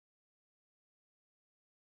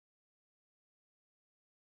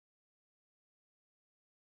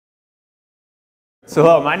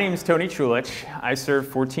Hello, my name is Katie Culic. I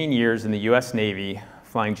served 14 years in the U.S. Navy,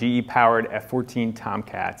 flying GE-powered F-14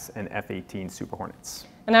 Tomcats and F-18 Super Hornets.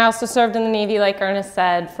 And I also served in the Navy, like Ernest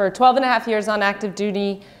said, for 12 and a half years on active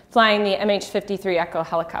duty, flying the MH-53 Echo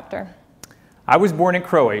helicopter. I was born in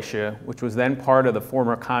Croatia, which was then part of the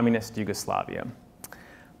former communist Yugoslavia.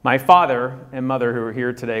 My father and mother, who are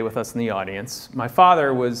here today with us in the audience, my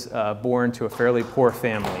father was born to a fairly poor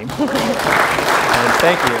family. And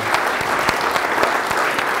thank you.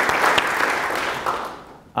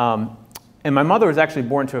 And my mother was actually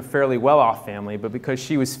born to a fairly well-off family, but because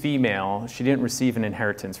she was female, she didn't receive an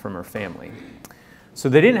inheritance from her family. So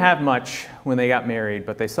they didn't have much when they got married,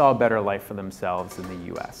 but they saw a better life for themselves in the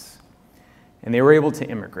U.S. And they were able to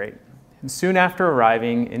immigrate. And soon after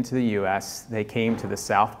arriving into the U.S., they came to the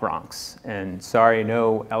South Bronx. And sorry,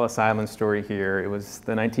 no Ellis Island story here. It was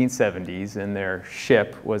the 1970s, and their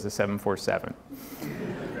ship was a 747.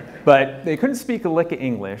 But they couldn't speak a lick of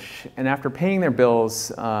English, and after paying their bills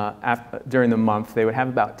during the month, they would have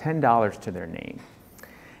about $10 to their name.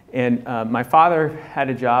 And my father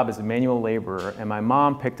had a job as a manual laborer, and my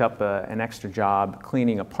mom picked up an extra job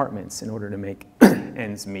cleaning apartments in order to make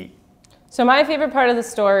ends meet. So my favorite part of the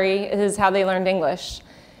story is how they learned English.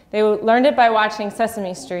 They learned it by watching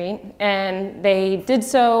Sesame Street, and they did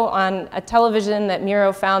so on a television that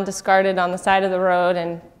Miro found discarded on the side of the road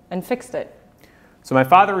and fixed it. So my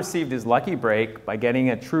father received his lucky break by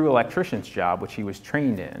getting a true electrician's job, which he was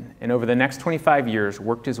trained in, and over the next 25 years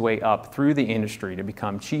worked his way up through the industry to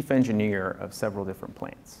become chief engineer of several different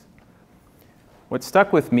plants. What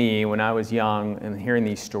stuck with me when I was young and hearing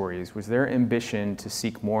these stories was their ambition to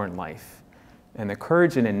seek more in life, and the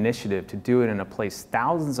courage and initiative to do it in a place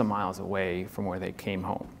thousands of miles away from where they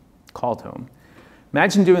called home.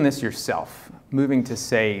 Imagine doing this yourself, moving to,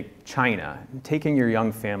 say, China, and taking your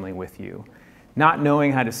young family with you, not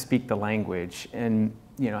knowing how to speak the language, and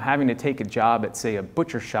having to take a job at, say, a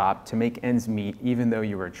butcher shop to make ends meet even though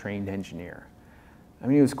you were a trained engineer. I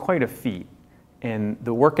mean, it was quite a feat, and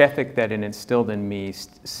the work ethic that it instilled in me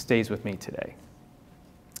stays with me today.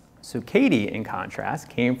 So Katie, in contrast,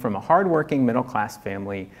 came from a hardworking middle-class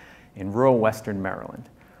family in rural western Maryland.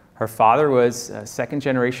 Her father was a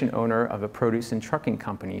second-generation owner of a produce and trucking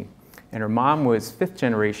company, and her mom was fifth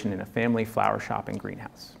generation in a family flower shop and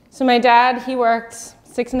greenhouse. So my dad, he worked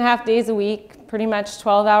 6.5 days a week, pretty much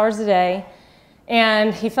 12 hours a day,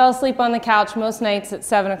 and he fell asleep on the couch most nights at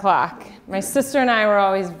 7 o'clock. My sister and I were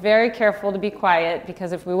always very careful to be quiet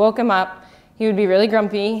because if we woke him up, he would be really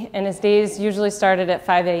grumpy, and his days usually started at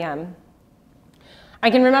 5 a.m.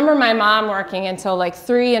 I can remember my mom working until like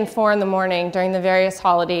 3 and 4 in the morning during the various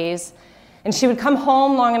holidays, and she would come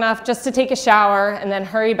home long enough just to take a shower and then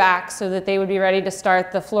hurry back so that they would be ready to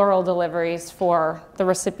start the floral deliveries for the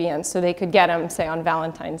recipients so they could get them, say, on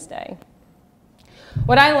Valentine's Day.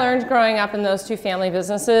 What I learned growing up in those two family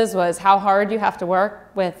businesses was how hard you have to work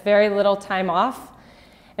with very little time off,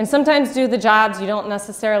 and sometimes do the jobs you don't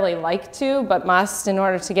necessarily like to, but must in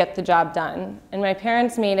order to get the job done. And my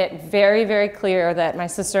parents made it very, very clear that my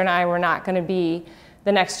sister and I were not going to be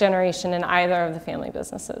the next generation in either of the family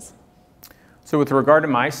businesses. So with regard to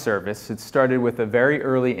my service, it started with a very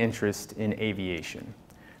early interest in aviation.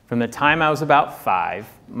 From the time I was about 5,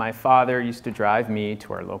 my father used to drive me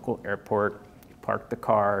to our local airport, park the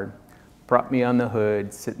car, brought me on the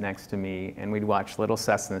hood, sit next to me, and we'd watch little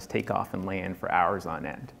Cessnas take off and land for hours on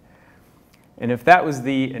end. And if that was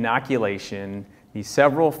the inoculation, the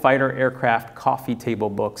several fighter aircraft coffee table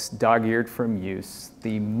books dog-eared from use,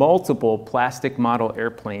 the multiple plastic model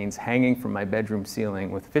airplanes hanging from my bedroom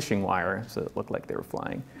ceiling with fishing wire so it looked like they were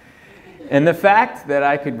flying, and the fact that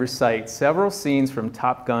I could recite several scenes from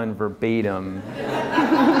Top Gun verbatim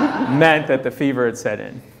meant that the fever had set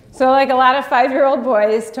in. So like a lot of 5-year-old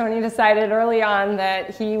boys, Tony decided early on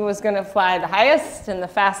that he was going to fly the highest and the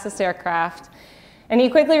fastest aircraft, and he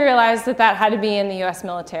quickly realized that that had to be in the U.S.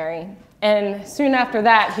 military. And soon after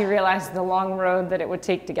that, he realized the long road that it would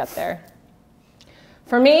take to get there.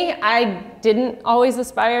 For me, I didn't always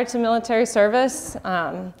aspire to military service.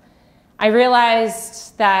 I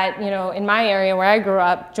realized that, in my area where I grew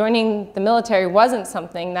up, joining the military wasn't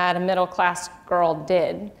something that a middle-class girl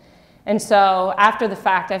did. And so after the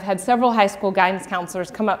fact, I've had several high school guidance counselors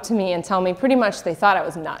come up to me and tell me pretty much they thought I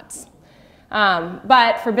was nuts.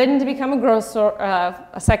 But forbidden to become a grocer,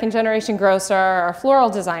 a second-generation grocer or a floral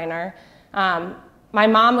designer, my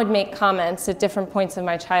mom would make comments at different points of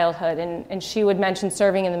my childhood, and she would mention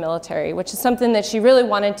serving in the military, which is something that she really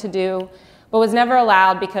wanted to do, but was never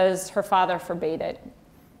allowed because her father forbade it.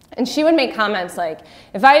 And she would make comments like,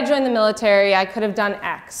 if I had joined the military, I could have done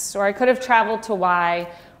X, or I could have traveled to Y,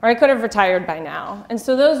 or I could have retired by now. And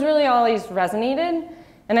so those really always resonated.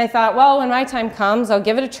 And I thought, well, when my time comes, I'll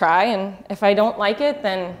give it a try. And if I don't like it,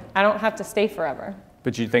 then I don't have to stay forever.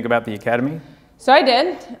 But you think about the academy? So I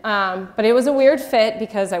did, but it was a weird fit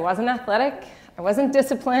because I wasn't athletic, I wasn't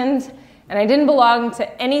disciplined, and I didn't belong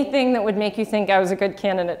to anything that would make you think I was a good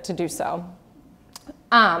candidate to do so.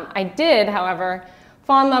 I did, however,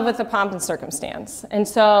 fall in love with the pomp and circumstance. And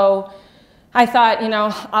so I thought, you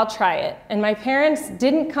know, I'll try it. And my parents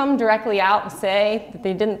didn't come directly out and say that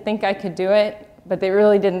they didn't think I could do it, but they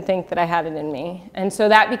really didn't think that I had it in me. And so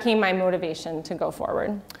that became my motivation to go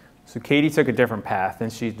forward. So Katie took a different path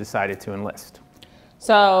and she decided to enlist.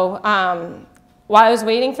 So while I was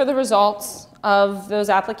waiting for the results of those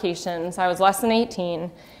applications, I was less than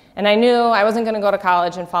 18, and I knew I wasn't going to go to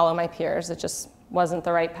college and follow my peers. It just wasn't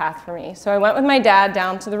the right path for me. So I went with my dad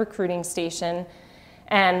down to the recruiting station,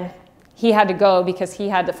 and he had to go because he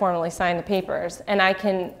had to formally sign the papers. And I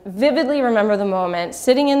can vividly remember the moment,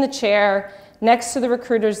 sitting in the chair next to the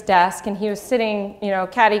recruiter's desk, and he was sitting, you know,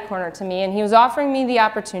 catty corner to me, and he was offering me the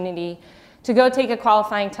opportunity to go take a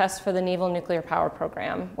qualifying test for the Naval Nuclear Power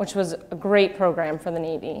Program, which was a great program for the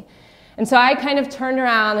Navy. And so I kind of turned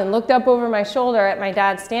around and looked up over my shoulder at my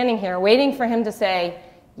dad standing here, waiting for him to say,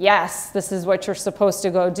 yes, this is what you're supposed to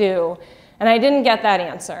go do. And I didn't get that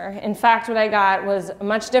answer. In fact, what I got was a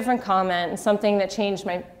much different comment and something that changed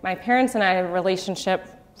my parents and I's relationship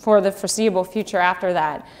for the foreseeable future after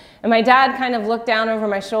that. And my dad kind of looked down over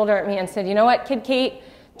my shoulder at me and said, you know what, Kid Kate,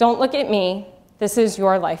 don't look at me. This is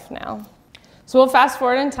your life now. So we'll fast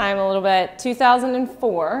forward in time a little bit,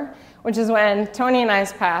 2004, which is when Tony and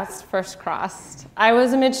I's paths first crossed. I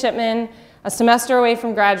was a midshipman, a semester away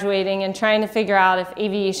from graduating, and trying to figure out if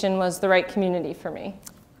aviation was the right community for me.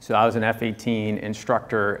 So I was an F-18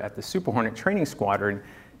 instructor at the Super Hornet Training Squadron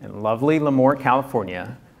in lovely Lemoore,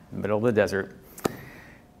 California, in the middle of the desert.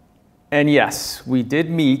 And yes, we did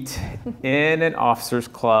meet in an officers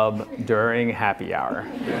club during happy hour.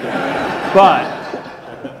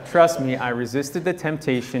 But trust me, I resisted the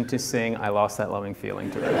temptation to sing I Lost That Loving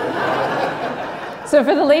Feeling to her. So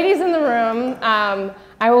for the ladies in the room,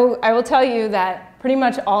 I will tell you that pretty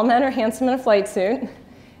much all men are handsome in a flight suit,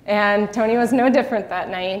 and Tony was no different that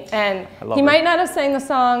night. And he might not have sang the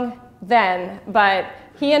song then, but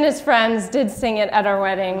he and his friends did sing it at our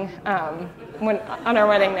wedding, on our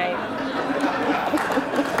wedding night.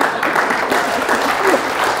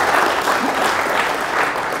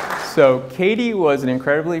 So Katie was an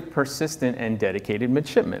incredibly persistent and dedicated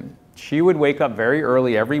midshipman. She would wake up very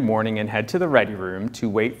early every morning and head to the ready room to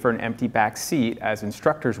wait for an empty back seat as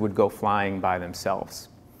instructors would go flying by themselves.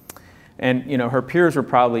 And you know, her peers were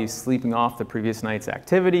probably sleeping off the previous night's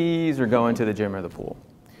activities or going to the gym or the pool.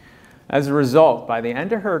 As a result, by the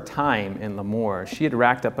end of her time in Lemoore, she had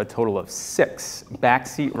racked up a total of 6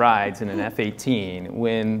 backseat rides in an F-18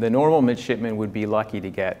 when the normal midshipman would be lucky to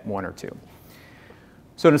get 1 or 2.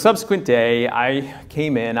 So on a subsequent day, I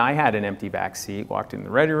came in, I had an empty back seat, walked in the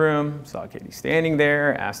ready room, saw Katie standing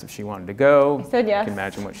there, asked if she wanted to go. I said yes. You can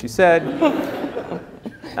imagine what she said.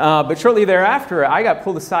 But shortly thereafter, I got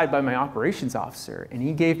pulled aside by my operations officer, and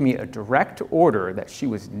he gave me a direct order that she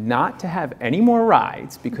was not to have any more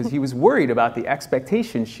rides because he was worried about the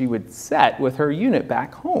expectations she would set with her unit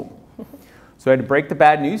back home. So I had to break the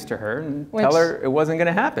bad news to her and tell her it wasn't going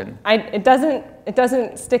to happen. It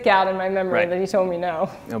doesn't stick out in my memory that he told me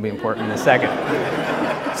no. It'll be important in a second.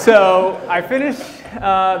 So I finish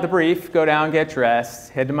the brief, go down, get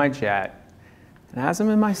dressed, head to my jet. And as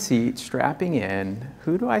I'm in my seat, strapping in,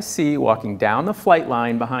 who do I see walking down the flight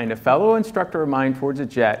line behind a fellow instructor of mine towards a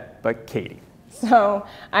jet but Katie? So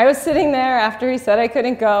I was sitting there after he said I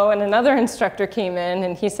couldn't go, and another instructor came in,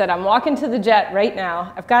 and he said, I'm walking to the jet right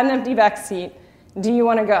now. I've got an empty back seat. Do you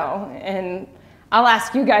want to go? And I'll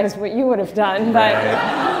ask you guys what you would have done, but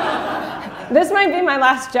this might be my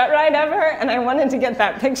last jet ride ever, and I wanted to get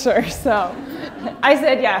that picture, so I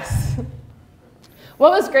said yes.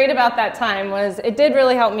 What was great about that time was it did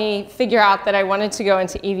really help me figure out that I wanted to go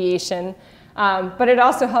into aviation. But it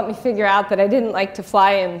also helped me figure out that I didn't like to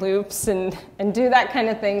fly in loops and do that kind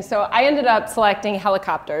of thing. So I ended up selecting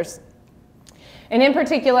helicopters. And in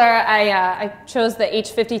particular, I chose the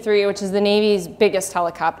H-53, which is the Navy's biggest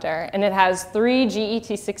helicopter. And it has 3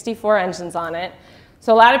 GE-T64 engines on it.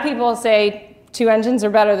 So a lot of people say 2 engines are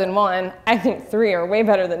better than 1. I think 3 are way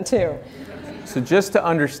better than 2. So just to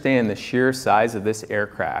understand the sheer size of this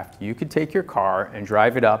aircraft, you could take your car and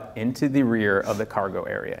drive it up into the rear of the cargo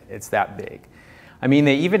area. It's that big. I mean,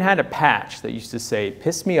 they even had a patch that used to say,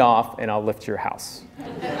 piss me off and I'll lift your house.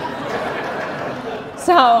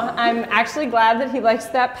 So I'm actually glad that he likes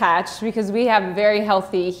that patch because we have a very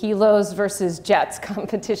healthy helos versus jets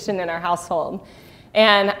competition in our household.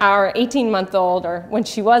 And our 18-month-old, or when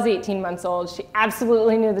she was 18 months old, she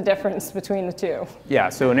absolutely knew the difference between the two. Yeah,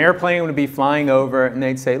 so an airplane would be flying over and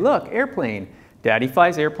they'd say, look, airplane. Daddy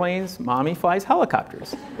flies airplanes, mommy flies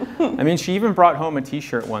helicopters. I mean, she even brought home a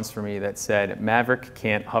t-shirt once for me that said, Maverick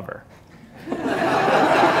can't hover.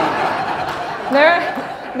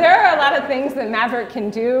 There are a lot of things that Maverick can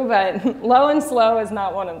do, but low and slow is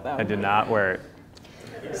not one of them. I did not wear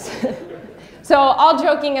it. So all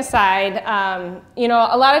joking aside, you know,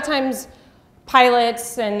 a lot of times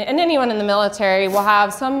pilots and anyone in the military will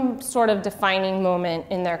have some sort of defining moment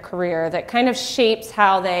in their career that kind of shapes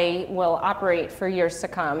how they will operate for years to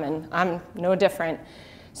come, and I'm no different.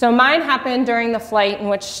 So mine happened during the flight in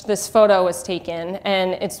which this photo was taken,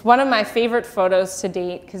 and it's one of my favorite photos to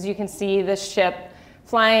date because you can see the ship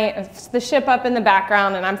up in the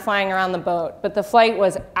background and I'm flying around the boat, but the flight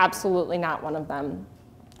was absolutely not one of them.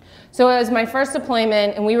 So it was my first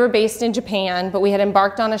deployment, and we were based in Japan, but we had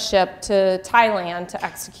embarked on a ship to Thailand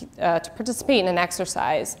to participate in an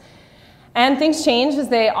exercise. And things changed, as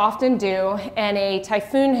they often do, and a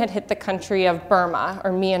typhoon had hit the country of Burma,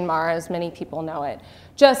 or Myanmar, as many people know it,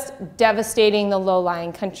 just devastating the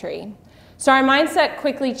low-lying country. So our mindset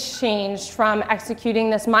quickly changed from executing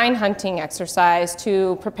this mine hunting exercise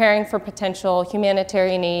to preparing for potential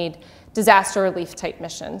humanitarian aid, disaster relief type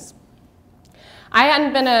missions. I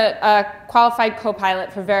hadn't been a qualified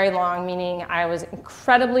co-pilot for very long, meaning I was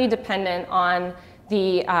incredibly dependent on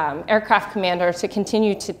the aircraft commander to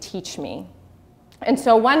continue to teach me. And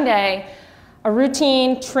so one day, a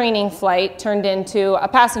routine training flight turned into a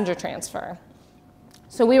passenger transfer.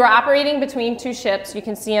 So we were operating between two ships. You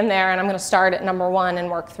can see them there, and I'm going to start at number 1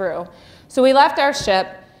 and work through. So we left our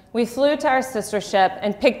ship, we flew to our sister ship,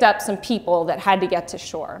 and picked up some people that had to get to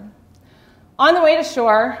shore. On the way to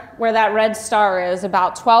shore, where that red star is,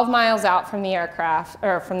 about 12 miles out from the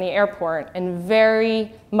airport, and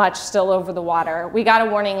very much still over the water, we got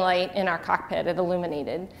a warning light in our cockpit. It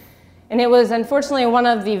illuminated. And it was unfortunately one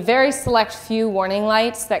of the very select few warning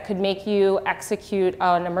lights that could make you execute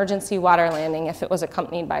an emergency water landing if it was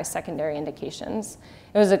accompanied by secondary indications.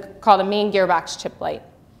 It was called a main gearbox chip light.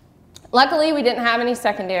 Luckily, we didn't have any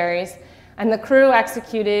secondaries, and the crew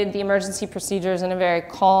executed the emergency procedures in a very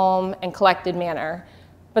calm and collected manner.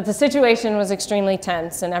 But the situation was extremely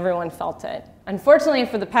tense, and everyone felt it. Unfortunately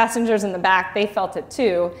for the passengers in the back, they felt it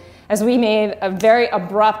too, as we made a very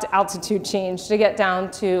abrupt altitude change to get down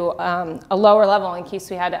to a lower level in case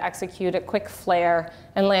we had to execute a quick flare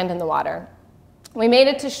and land in the water. We made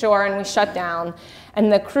it to shore and we shut down, and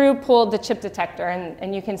the crew pulled the chip detector,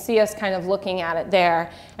 and you can see us kind of looking at it there,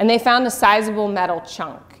 and they found a sizable metal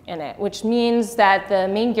chunk in it, which means that the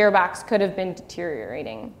main gearbox could have been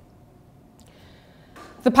deteriorating.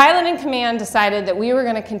 The pilot in command decided that we were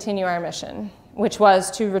going to continue our mission, which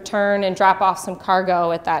was to return and drop off some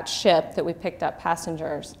cargo at that ship that we picked up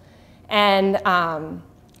passengers. And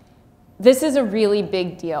this is a really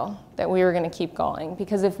big deal that we were going to keep going,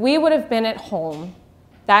 because if we would have been at home,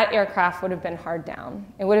 that aircraft would have been hard down.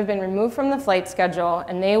 It would have been removed from the flight schedule,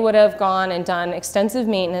 and they would have gone and done extensive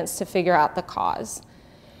maintenance to figure out the cause.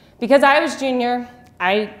 Because I was junior,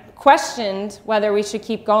 I questioned whether we should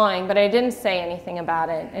keep going, but I didn't say anything about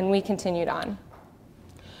it, and we continued on.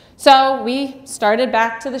 So we started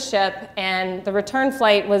back to the ship, and the return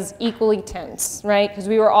flight was equally tense, right? Because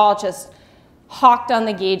we were all just hawked on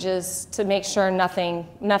the gauges to make sure nothing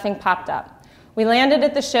popped up. We landed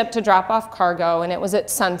at the ship to drop off cargo, and it was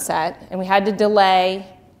at sunset, and we had to delay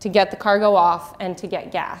to get the cargo off and to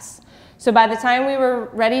get gas. So by the time we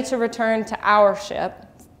were ready to return to our ship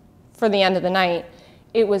for the end of the night,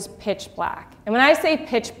 it was pitch black. And when I say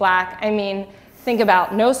pitch black, I mean, think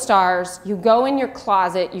about no stars, you go in your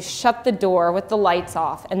closet, you shut the door with the lights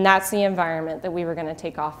off, and that's the environment that we were going to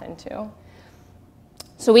take off into.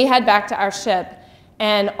 So we head back to our ship,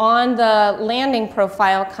 and on the landing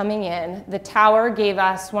profile coming in, the tower gave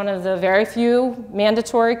us one of the very few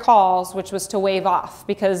mandatory calls, which was to wave off,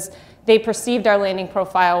 because they perceived our landing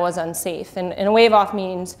profile was unsafe. And a wave off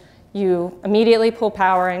means you immediately pull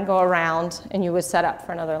power and go around, and you would set up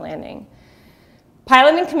for another landing.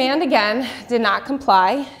 Pilot in command, again, did not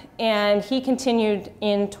comply, and he continued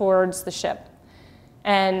in towards the ship.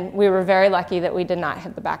 And we were very lucky that we did not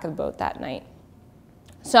hit the back of the boat that night.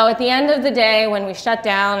 So at the end of the day, when we shut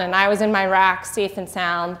down and I was in my rack, safe and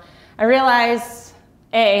sound, I realized,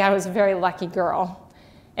 A, I was a very lucky girl,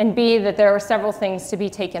 and B, that there were several things to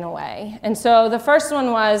be taken away. And so the first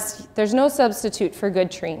one was, there's no substitute for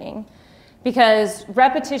good training. because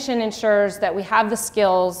repetition ensures that we have the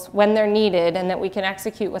skills when they're needed and that we can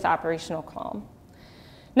execute with operational calm.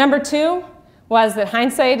 Number 2 was that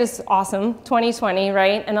hindsight is awesome, 2020,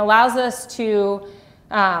 right? And allows us to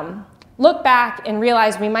look back and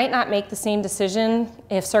realize we might not make the same decision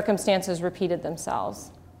if circumstances repeated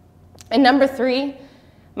themselves. And number 3,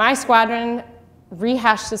 my squadron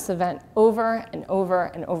rehashed this event over and over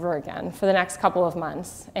and over again for the next couple of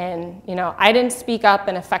months. And I didn't speak up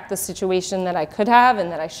and affect the situation that I could have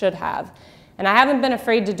and that I should have. And I haven't been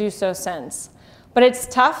afraid to do so since. But it's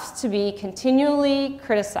tough to be continually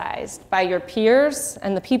criticized by your peers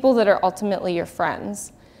and the people that are ultimately your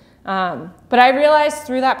friends. But I realized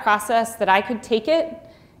through that process that I could take it,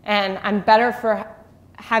 and I'm better for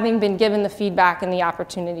having been given the feedback and the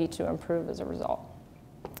opportunity to improve as a result.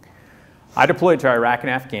 I deployed to Iraq and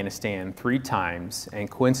Afghanistan 3 times, and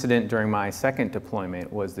coincident during my second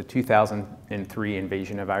deployment was the 2003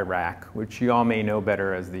 invasion of Iraq, which you all may know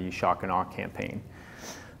better as the shock and awe campaign.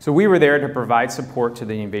 So we were there to provide support to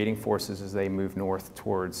the invading forces as they moved north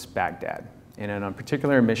towards Baghdad. And on a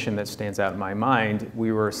particular mission that stands out in my mind,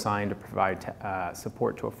 we were assigned to provide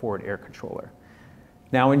support to a forward air controller.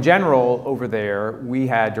 Now, in general, over there, we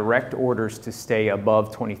had direct orders to stay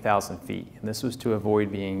above 20,000 feet, and this was to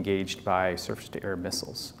avoid being engaged by surface-to-air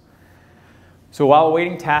missiles. So while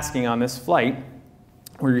awaiting tasking on this flight,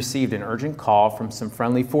 we received an urgent call from some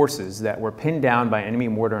friendly forces that were pinned down by enemy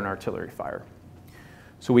mortar and artillery fire.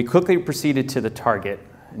 So we quickly proceeded to the target,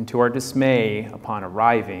 and to our dismay, upon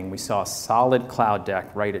arriving, we saw a solid cloud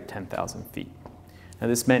deck right at 10,000 feet. Now,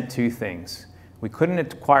 this meant 2 things. We couldn't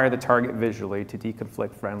acquire the target visually to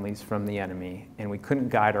deconflict friendlies from the enemy, and we couldn't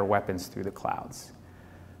guide our weapons through the clouds.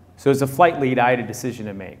 So as a flight lead, I had a decision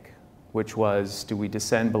to make, which was, do we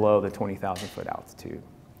descend below the 20,000-foot altitude?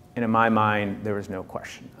 And in my mind, there was no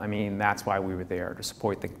question. I mean, that's why we were there, to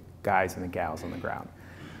support the guys and the gals on the ground.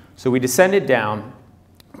 So we descended down,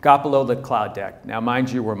 got below the cloud deck. Now,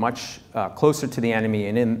 mind you, we're much closer to the enemy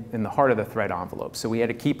and in the heart of the threat envelope, so we had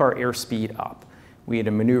to keep our airspeed up. We had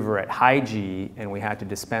to maneuver at high G, and we had to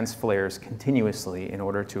dispense flares continuously in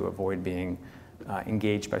order to avoid being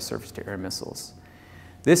engaged by surface-to-air missiles.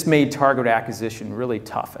 This made target acquisition really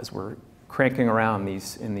tough as we're cranking around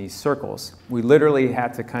in these circles. We literally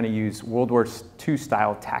had to kind of use World War II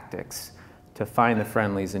style tactics to find the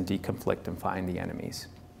friendlies and deconflict and find the enemies.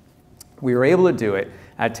 We were able to do it.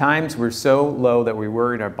 At times, we were so low that we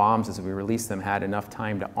worried our bombs as we released them had enough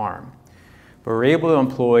time to arm. But we were able to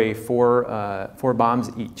employ four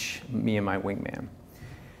bombs each, me and my wingman.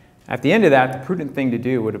 At the end of that, the prudent thing to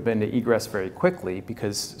do would have been to egress very quickly,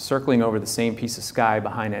 because circling over the same piece of sky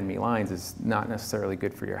behind enemy lines is not necessarily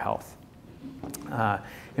good for your health.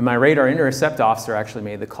 And my radar intercept officer actually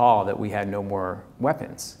made the call that we had no more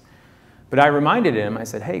weapons. But I reminded him, I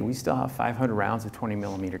said, hey, we still have 500 rounds of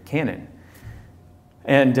 20mm cannon.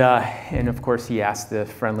 And of course, he asked the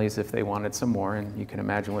friendlies if they wanted some more, and you can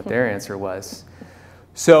imagine what their answer was.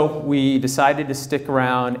 So we decided to stick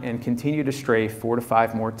around and continue to strafe 4 to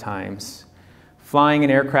 5 more times, flying an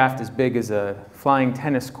aircraft as big as a flying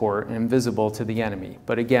tennis court and invisible to the enemy.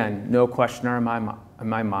 But again, no question in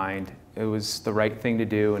my mind, it was the right thing to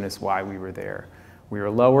do, and it's why we were there. We were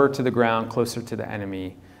lower to the ground, closer to the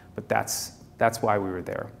enemy, but that's why we were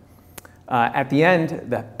there. At the end,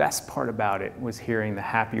 the best part about it was hearing the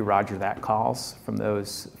happy Roger that calls from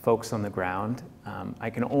those folks on the ground. I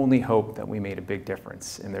can only hope that we made a big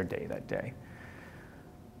difference in their day that day.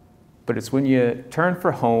 But it's when you turn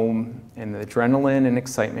for home and the adrenaline and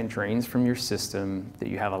excitement drains from your system that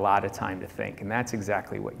you have a lot of time to think, and that's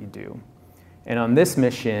exactly what you do. And on this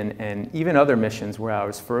mission, and even other missions where I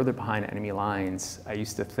was further behind enemy lines, I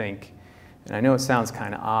used to think, and I know it sounds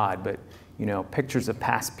kind of odd, but you know, pictures of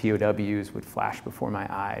past POWs would flash before my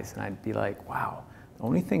eyes, and I'd be like, wow, the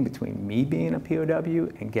only thing between me being a POW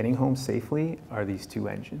and getting home safely are these 2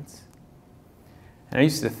 engines. And I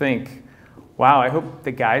used to think, wow, I hope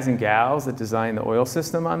the guys and gals that designed the oil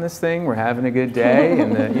system on this thing were having a good day,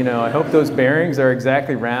 and that, you know, I hope those bearings are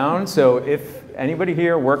exactly round. So if anybody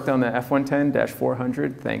here worked on the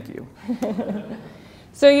F-110-400, thank you.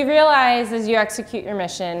 So you realize as you execute your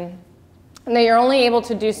mission that you're only able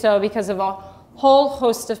to do so because of a whole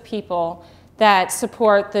host of people that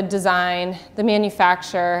support the design, the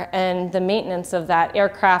manufacture, and the maintenance of that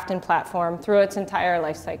aircraft and platform through its entire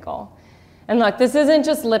life cycle. And look, this isn't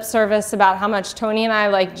just lip service about how much Tony and I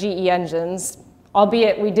like GE engines,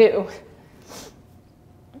 albeit we do.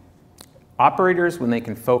 Operators, when they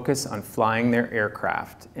can focus on flying their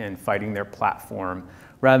aircraft and fighting their platform,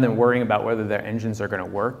 rather than worrying about whether their engines are going to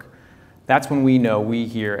work, that's when we know we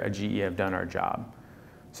here at GE have done our job.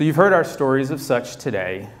 So you've heard our stories of such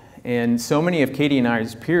today, And so many of Katie and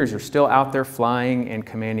I's peers are still out there flying and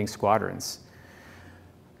commanding squadrons.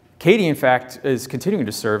 Katie, in fact, is continuing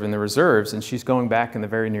to serve in the reserves, and she's going back in the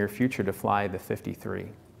very near future to fly the 53.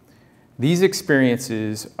 These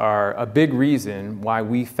experiences are a big reason why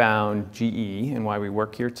we found GE and why we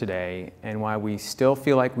work here today and why we still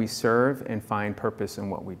feel like we serve and find purpose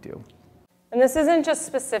in what we do. And this isn't just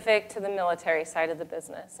specific to the military side of the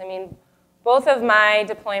business. I mean, both of my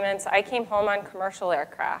deployments, I came home on commercial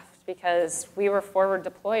aircraft because we were forward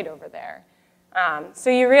deployed over there. So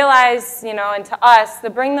you realize, and to us, the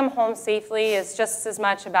bring them home safely is just as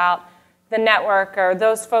much about the network or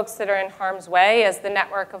those folks that are in harm's way as the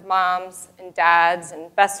network of moms and dads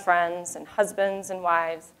and best friends and husbands and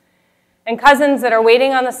wives and cousins that are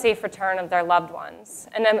waiting on the safe return of their loved ones.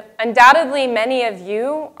 And undoubtedly, many of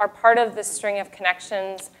you are part of this string of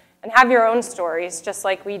connections and have your own stories just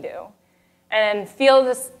like we do and feel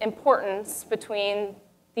this importance between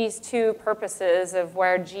these two purposes of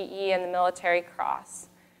where GE and the military cross.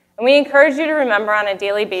 And we encourage you to remember on a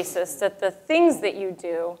daily basis that the things that you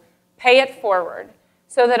do pay it forward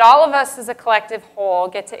so that all of us as a collective whole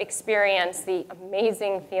get to experience the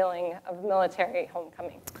amazing feeling of military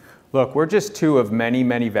homecoming. Look, we're just two of many,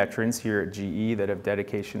 many veterans here at GE that have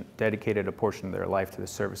dedicated a portion of their life to the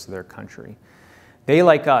service of their country. They,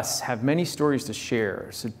 like us, have many stories to share,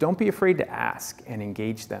 so don't be afraid to ask and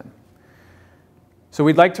engage them. So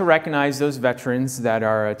we'd like to recognize those veterans that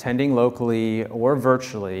are attending locally or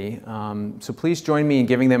virtually. So please join me in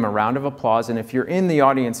giving them a round of applause. And if you're in the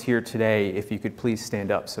audience here today, if you could please stand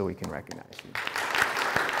up so we can recognize you.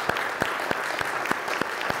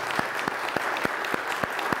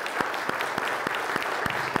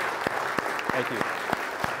 Thank you.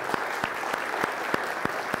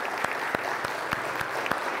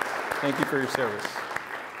 Thank you for your service.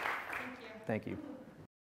 Thank you. Thank you.